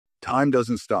Time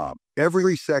doesn't stop.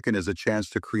 Every second is a chance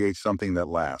to create something that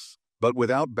lasts. But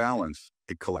without balance,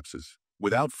 it collapses.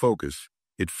 Without focus,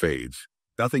 it fades.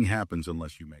 Nothing happens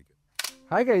unless you make it.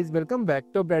 Hi guys, welcome back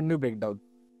to a brand new breakdown.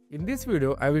 In this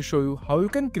video, I will show you how you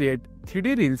can create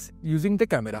 3D reels using the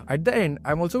camera. At the end,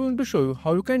 I'm also going to show you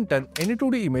how you can turn any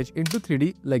 2D image into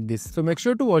 3D like this. So make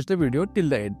sure to watch the video till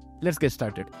the end. Let's get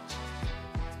started.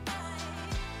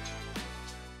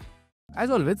 As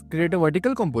always, create a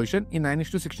vertical composition in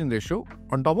 9:16 ratio.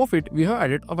 On top of it, we have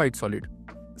added a white solid.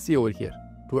 See over here.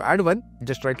 To add one,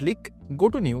 just right click, go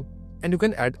to new, and you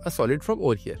can add a solid from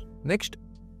over here. Next,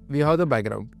 we have the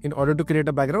background. In order to create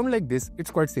a background like this, it's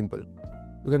quite simple.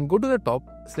 You can go to the top,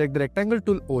 select the rectangle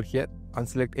tool over here,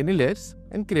 unselect any layers,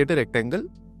 and create a rectangle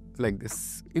like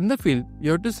this. In the field,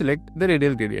 you have to select the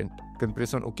radial gradient. You can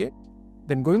press on OK.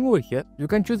 Then going over here, you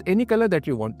can choose any color that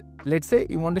you want. Let's say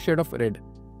you want a shade of red.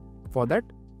 For that,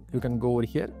 you can go over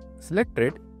here, select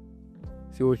red.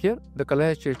 See over here, the color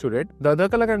has changed to red. The other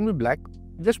color can be black.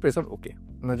 Just press on OK.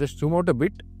 Now just zoom out a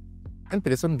bit and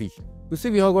press on V. You see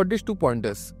we have got these two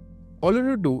pointers. All you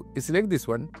need to do is select this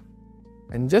one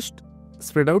and just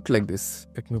spread out like this.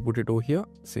 Let me put it over here.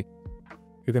 See,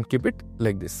 you can keep it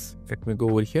like this. Let me go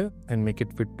over here and make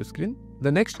it fit to screen.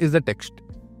 The next is the text.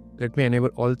 Let me enable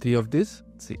all three of these.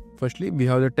 See, firstly we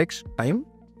have the text time,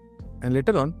 and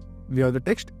later on we have the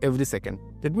text every second.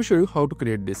 Let me show you how to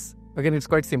create this. Again, it's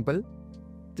quite simple.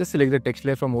 Just select the text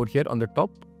layer from over here on the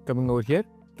top. Coming over here,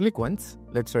 click once.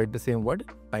 Let's write the same word,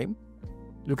 time.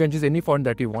 You can choose any font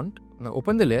that you want. Now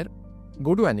open the layer,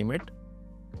 go to Animate,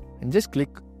 and just click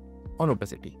on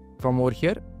opacity. From over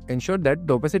here, ensure that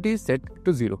the opacity is set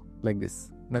to 0, like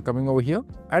this. Now coming over here,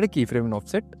 add a keyframe in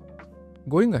offset.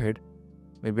 Going ahead,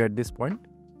 maybe at this point,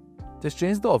 just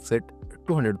change the offset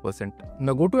to 100%.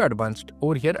 Now go to advanced.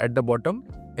 Over here at the bottom,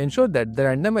 ensure that the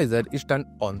randomizer is turned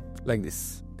on, like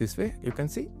this. This way, you can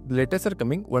see the letters are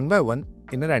coming one by one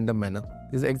in a random manner.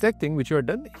 This is the exact thing which you have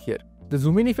done here. The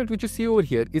zoom in effect which you see over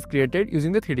here is created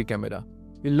using the 3D camera.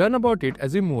 We'll learn about it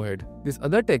as we move ahead. This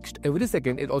other text every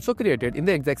second is also created in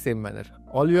the exact same manner.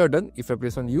 All you have done, if I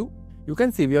press on U, you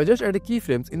can see we have just added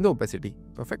keyframes in the opacity.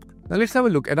 Perfect. Now let's have a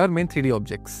look at our main 3D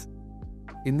objects.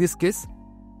 In this case,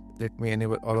 let me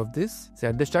enable all of this. So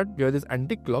at the start, we have these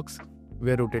anti-clocks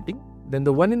we are rotating. Then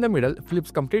the one in the middle flips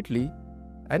completely,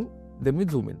 and then we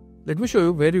zoom in. Let me show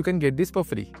you where you can get this for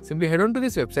free. Simply head on to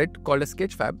this website called as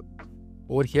Sketchfab.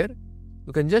 Over here,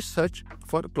 you can just search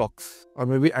for clocks or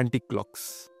maybe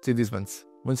anti-clocks. See these ones.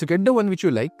 Once you get the one which you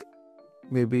like,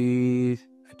 maybe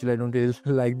actually I don't really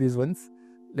like these ones.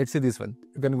 Let's see this one.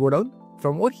 You can go down.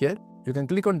 From over here, you can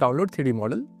click on download 3D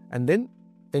model and then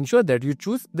ensure that you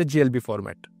choose the GLB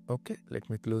format. Okay, let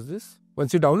me close this.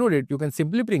 Once you download it, you can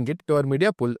simply bring it to our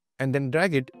media pool and then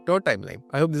drag it to our timeline.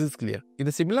 I hope this is clear. In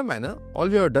a similar manner, all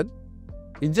we have done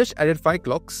is just added 5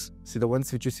 clocks. See the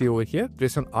ones which you see over here.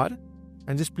 Press on R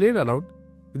and just play around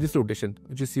with this rotation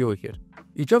which you see over here.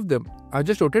 Each of them, I've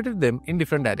just rotated them in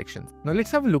different directions. Now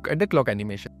let's have a look at the clock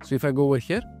animation. So if I go over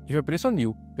here, if I press on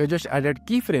U, we have just added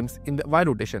keyframes in the Y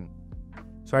rotation.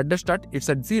 So at the start, it's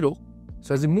at 0.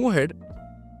 So as we move ahead,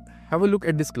 have a look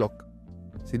at this clock.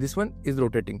 See, this one is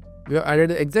rotating. We have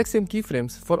added the exact same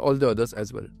keyframes for all the others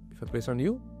as well. If I press on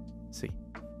U, see.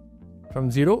 From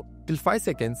 0 till 5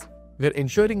 seconds, we are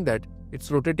ensuring that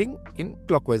it's rotating in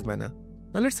clockwise manner.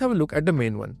 Now let's have a look at the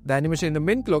main one. The animation in the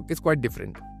main clock is quite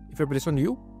different. If I press on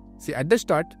U, see at the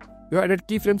start, we have added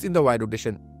keyframes in the Y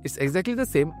rotation. It's exactly the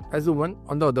same as the one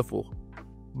on the other 4.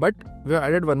 But we have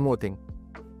added one more thing.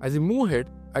 As we move ahead,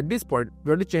 at this point,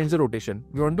 we want to change the rotation.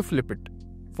 We want to flip it.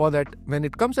 For that, when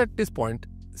it comes at this point,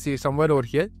 see somewhere over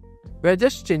here, we are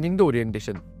just changing the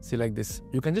orientation. See like this.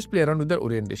 You can just play around with the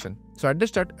orientation. So at the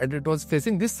start, and it was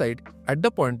facing this side, at the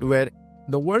point where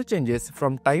the word changes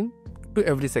from time to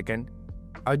every second,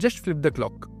 I just flip the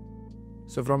clock.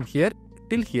 So from here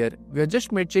till here, we have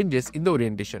just made changes in the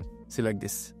orientation. See like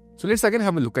this. So let's again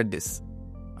have a look at this.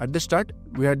 At the start,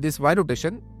 we had this Y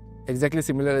rotation, exactly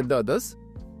similar as the others.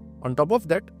 On top of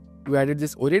that, we added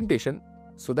this orientation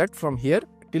so that from here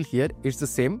till here, it's the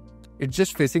same. It's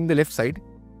just facing the left side.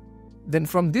 Then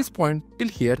from this point till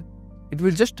here, it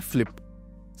will just flip.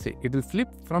 See, it will flip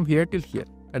from here till here.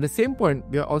 At the same point,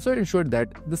 we have also ensured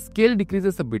that the scale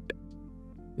decreases a bit.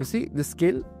 You see, the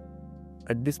scale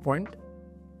at this point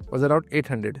was around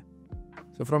 800.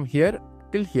 So from here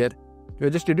till here, we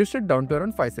have just reduced it down to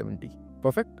around 570.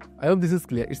 Perfect. I hope this is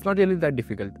clear. It's not really that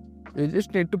difficult. You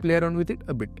just need to play around with it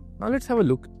a bit. Now let's have a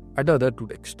look at the other two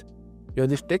text. Here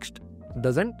this text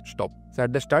doesn't stop. So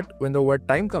at the start, when the word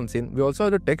time comes in, we also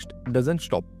have the text doesn't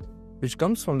stop, which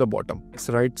comes from the bottom. Let's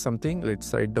write something.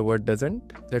 Let's write the word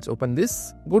doesn't. Let's open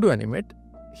this. Go to Animate.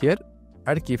 here,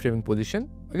 add keyframe in position.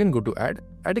 Again go to add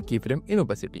a keyframe in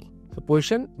opacity. So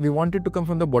position, we want it to come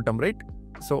from the bottom, right?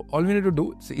 So all we need to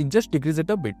do is just decrease it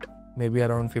a bit, maybe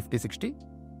around 50-60.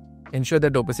 Ensure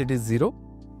that the opacity is 0.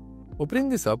 Opening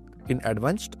this up in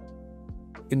advanced,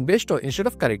 in best or instead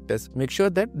of characters, make sure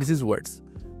that this is words.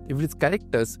 If it's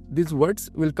characters, these words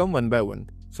will come one by one.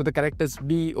 So the characters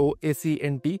D, O, A, C,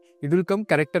 and T, it will come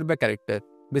character by character,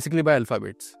 basically by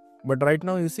alphabets. But right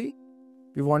now you see,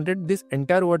 we wanted this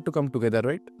entire word to come together,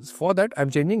 right? For that, I'm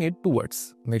changing it to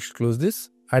words. Close this,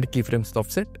 add keyframe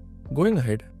offset. Going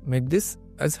ahead, make this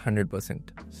as 100%.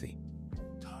 See.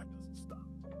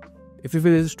 If you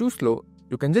feel it's too slow,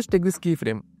 you can just take this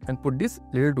keyframe and put this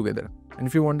little together. And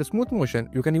if you want a smooth motion,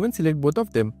 you can even select both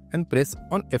of them and press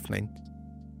on F9.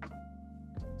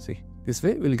 See, this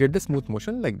way we'll get the smooth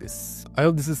motion like this. I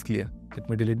hope this is clear. Let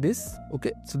me delete this.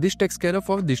 Okay, so this takes care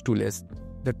of these two layers.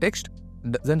 The text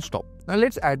doesn't stop. Now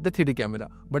let's add the 3D camera.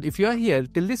 But if you are here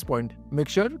till this point, make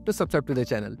sure to subscribe to the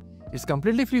channel. It's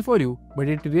completely free for you, but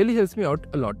it really helps me out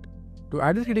a lot. To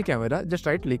add the 3D camera, just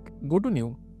right click, go to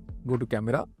new, go to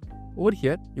camera. Over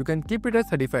here, you can keep it as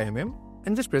 35mm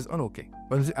and just press on OK.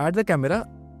 Once you add the camera,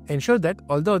 ensure that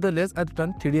all the other layers are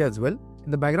turned 3D as well.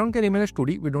 The background can remain as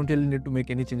 2D, we don't really need to make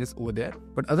any changes over there.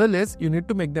 But other layers, you need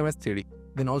to make them as 3D.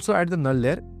 Then also add the null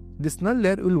layer. This null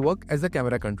layer will work as a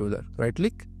camera controller. Right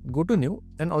click, go to new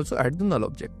and also add the null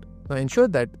object. Now ensure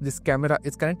that this camera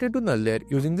is connected to null layer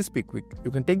using this pickwick.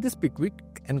 You can take this pickwick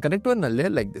and connect to a null layer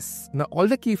like this. Now all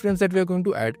the keyframes that we are going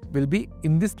to add will be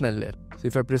in this null layer. So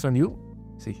if I press on U,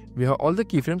 see, we have all the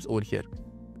keyframes over here.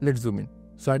 Let's zoom in.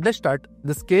 So at the start,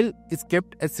 the scale is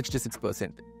kept at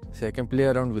 66%. So I can play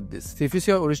around with this. See, if you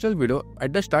see our original video,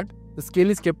 at the start, the scale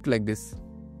is kept like this.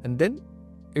 And then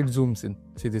it zooms in.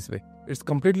 See, this way. It's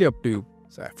completely up to you.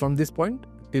 So from this point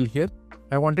till here,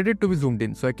 I wanted it to be zoomed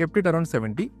in. So I kept it around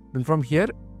 70. Then from here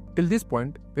till this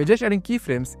point, we're just adding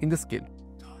keyframes in the scale.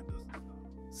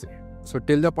 See. So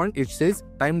till the point it says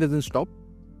time doesn't stop.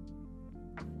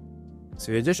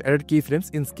 So we just added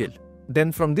keyframes in scale.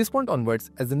 Then from this point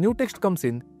onwards, as the new text comes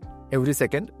in, every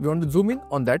second, we want to zoom in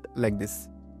on that like this.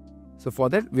 So for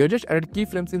that, we have just added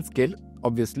keyframes in scale,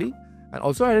 obviously, and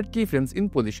also added keyframes in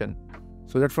position.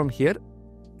 So that from here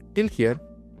till here,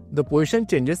 the position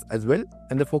changes as well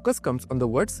and the focus comes on the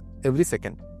words every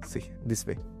second. See, this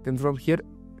way. Then from here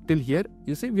till here,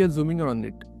 you see we are zooming on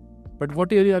it. But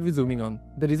what area are we zooming on?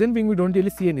 The reason being we don't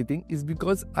really see anything is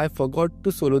because I forgot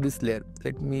to solo this layer.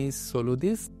 Let me solo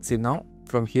this. See now,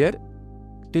 from here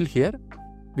till here,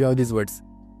 we have these words.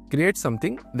 Create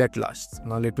something that lasts.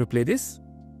 Now let me play this.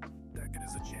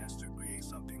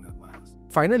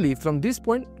 Finally, from this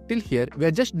point till here, we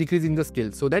are just decreasing the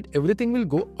scale so that everything will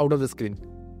go out of the screen.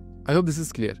 I hope this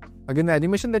is clear. Again, the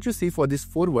animation that you see for these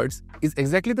 4 words is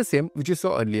exactly the same which you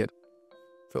saw earlier.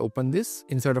 If I open this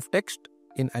inside of text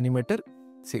in Animator,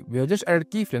 see, we have just added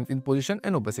keyframes in position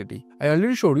and opacity. I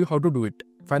already showed you how to do it.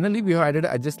 Finally, we have added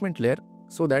an adjustment layer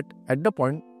so that at the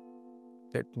point,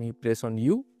 let me press on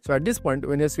U. So at this point,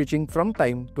 when you are switching from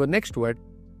time to a next word,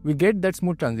 we get that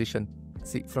smooth transition.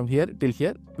 See, from here till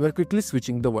here, we are quickly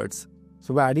switching the words.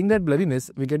 So by adding that blurriness,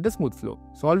 we get the smooth flow.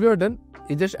 So all we have done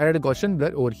is just added a Gaussian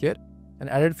blur over here and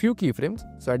added few keyframes.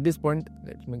 So at this point,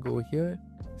 let me go here.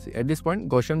 See, at this point,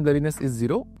 Gaussian blurriness is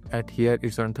 0. At here,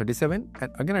 it's around 37.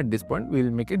 And again, at this point, we will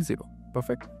make it 0.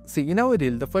 Perfect. See, in our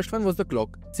reel, the first one was the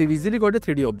clock. See, we easily got a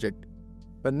 3D object.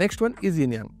 The next one is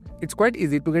yin yang. It's quite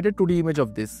easy to get a 2D image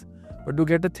of this. But to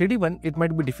get a 3D one, it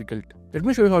might be difficult. Let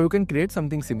me show you how you can create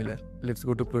something similar. Let's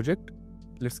go to project.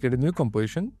 Let's get a new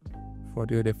composition for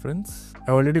your reference.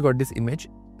 I already got this image.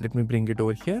 Let me bring it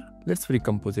over here. Let's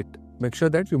recompose it. Make sure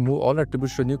that you move all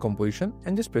attributes to a new composition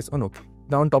and just press on OK.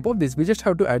 Now on top of this, we just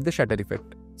have to add the shatter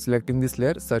effect. Selecting this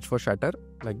layer, search for shatter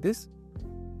like this.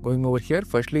 Going over here,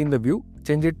 firstly in the view,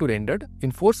 change it to rendered.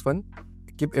 In force 1,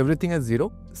 keep everything as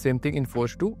 0. Same thing in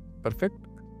force 2. Perfect.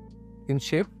 In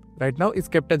shape, right now it's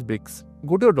kept as bricks.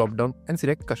 Go to a drop down and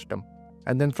select custom.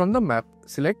 And then from the map,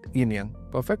 select yin yang.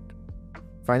 Perfect.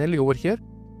 Finally over here,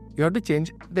 you have to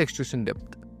change the extrusion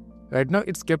depth. Right now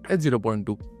it's kept at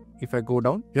 0.2. If I go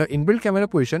down, you have inbuilt camera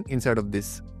position inside of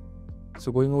this.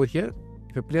 So going over here,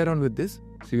 if I play around with this,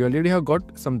 so you already have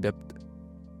got some depth.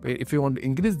 If you want to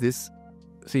increase this,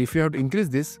 see if you have to increase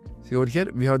this, see over here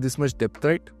we have this much depth,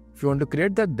 right? If you want to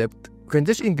create that depth, you can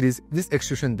just increase this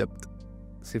extrusion depth.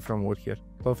 See from over here.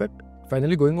 Perfect.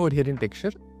 Finally going over here in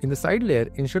texture, in the side layer,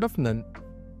 instead of none,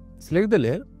 select the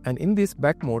layer and in this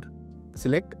back mode,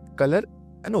 select color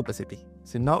and opacity.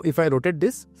 So now if I rotate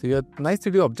this, so you have a nice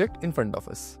 3D object in front of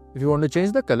us. If you want to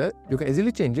change the color, you can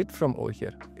easily change it from over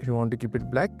here. If you want to keep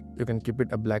it black, you can keep it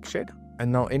a black shade.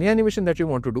 And now any animation that you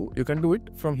want to do, you can do it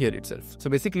from here itself. So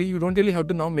basically you don't really have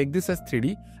to now make this as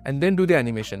 3D and then do the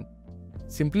animation.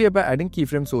 Simply by adding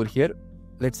keyframes over here,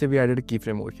 let's say we added a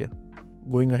keyframe over here.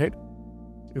 Going ahead,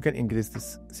 you can increase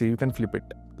this. See, you can flip it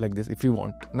like this if you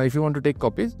want. Now if you want to take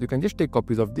copies, you can just take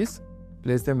copies of this,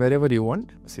 place them wherever you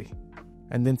want, see.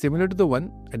 And then similar to the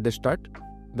one at the start,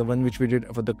 the one which we did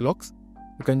for the clocks,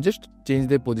 you can just change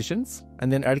their positions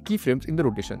and then add keyframes in the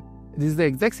rotation. This is the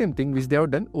exact same thing which they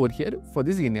have done over here for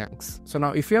these yin yangs. So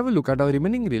now if you have a look at our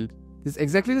remaining reel, this is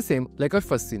exactly the same like our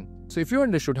first scene. So if you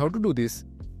understood how to do this,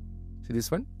 see this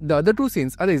one, the other two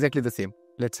scenes are exactly the same.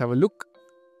 Let's have a look.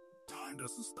 Time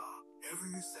doesn't stop.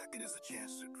 Every second is a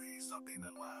chance to create something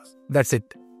that lasts. That's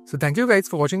it. So thank you guys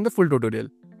for watching the full tutorial.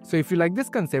 So if you like this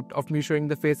concept of me showing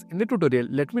the face in the tutorial,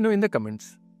 let me know in the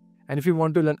comments. And if you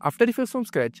want to learn After Effects from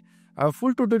scratch, I have a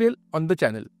full tutorial on the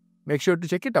channel. Make sure to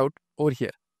check it out over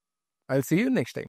here. I'll see you next time.